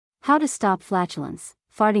How to stop flatulence.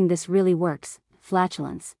 Farting. This really works.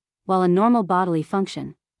 Flatulence, while a normal bodily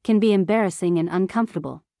function, can be embarrassing and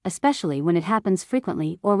uncomfortable, especially when it happens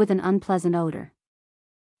frequently or with an unpleasant odor.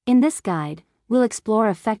 In this guide, we'll explore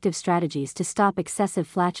effective strategies to stop excessive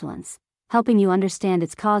flatulence, helping you understand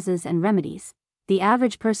its causes and remedies. The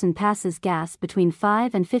average person passes gas between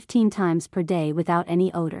 5 and 15 times per day without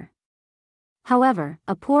any odor. However,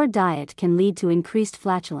 a poor diet can lead to increased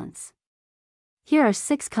flatulence. Here are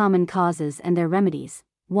 6 common causes and their remedies.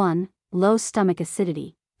 1. Low stomach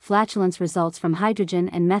acidity. Flatulence results from hydrogen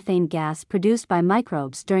and methane gas produced by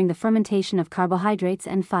microbes during the fermentation of carbohydrates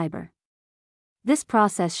and fiber. This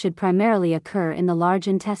process should primarily occur in the large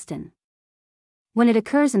intestine. When it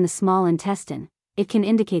occurs in the small intestine, it can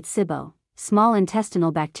indicate SIBO, small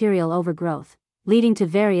intestinal bacterial overgrowth, leading to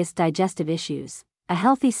various digestive issues. A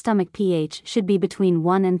healthy stomach pH should be between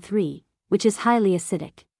 1 and 3, which is highly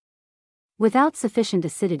acidic. Without sufficient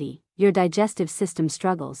acidity, your digestive system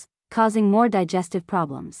struggles, causing more digestive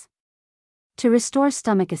problems. To restore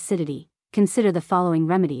stomach acidity, consider the following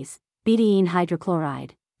remedies. Betaine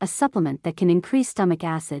hydrochloride, a supplement that can increase stomach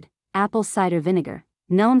acid. Apple cider vinegar,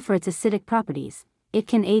 known for its acidic properties, it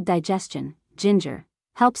can aid digestion. Ginger,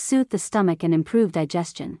 helps soothe the stomach and improve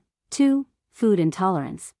digestion. 2. Food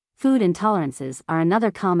intolerance. Food intolerances are another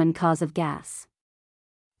common cause of gas.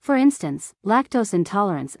 For instance, lactose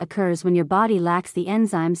intolerance occurs when your body lacks the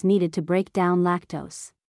enzymes needed to break down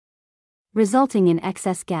lactose, resulting in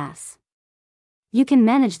excess gas. You can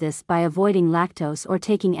manage this by avoiding lactose or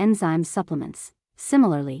taking enzyme supplements.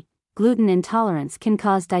 Similarly, gluten intolerance can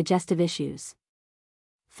cause digestive issues.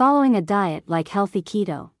 Following a diet like healthy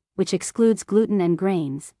keto, which excludes gluten and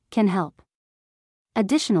grains, can help.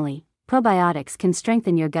 Additionally, probiotics can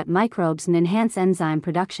strengthen your gut microbes and enhance enzyme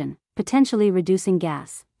production, potentially reducing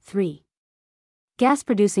gas. 3.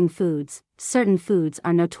 Gas-producing foods. Certain foods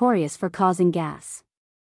are notorious for causing gas.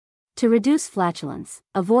 To reduce flatulence,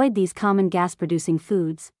 avoid these common gas-producing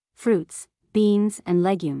foods: fruits, beans and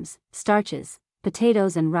legumes, starches,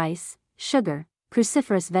 potatoes and rice, sugar,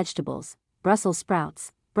 cruciferous vegetables, Brussels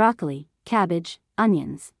sprouts, broccoli, cabbage,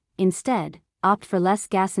 onions. Instead, opt for less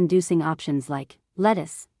gas-inducing options like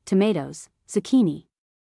lettuce, tomatoes, zucchini,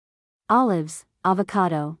 olives,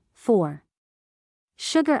 avocado. 4.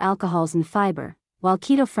 Sugar, alcohols and fiber. While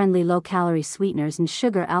keto-friendly low-calorie sweeteners and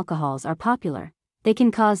sugar alcohols are popular, they can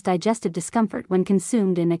cause digestive discomfort when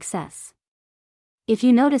consumed in excess. If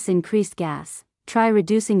you notice increased gas, try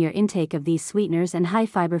reducing your intake of these sweeteners and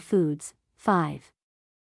high-fiber foods. 5.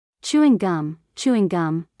 Chewing gum. Chewing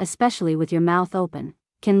gum, especially with your mouth open,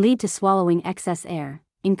 can lead to swallowing excess air,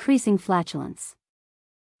 increasing flatulence.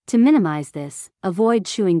 To minimize this, avoid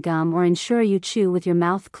chewing gum or ensure you chew with your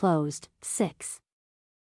mouth closed. 6.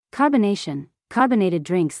 Carbonation. Carbonated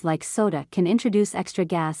drinks like soda can introduce extra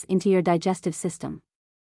gas into your digestive system.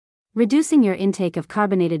 Reducing your intake of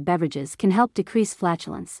carbonated beverages can help decrease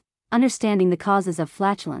flatulence. Understanding the causes of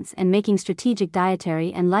flatulence and making strategic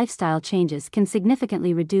dietary and lifestyle changes can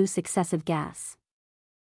significantly reduce excessive gas.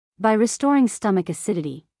 By restoring stomach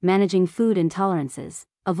acidity, managing food intolerances,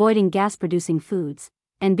 avoiding gas-producing foods,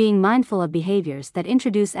 and being mindful of behaviors that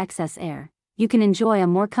introduce excess air, you can enjoy a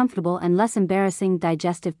more comfortable and less embarrassing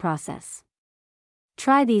digestive process.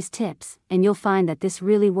 Try these tips, and you'll find that this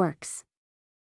really works.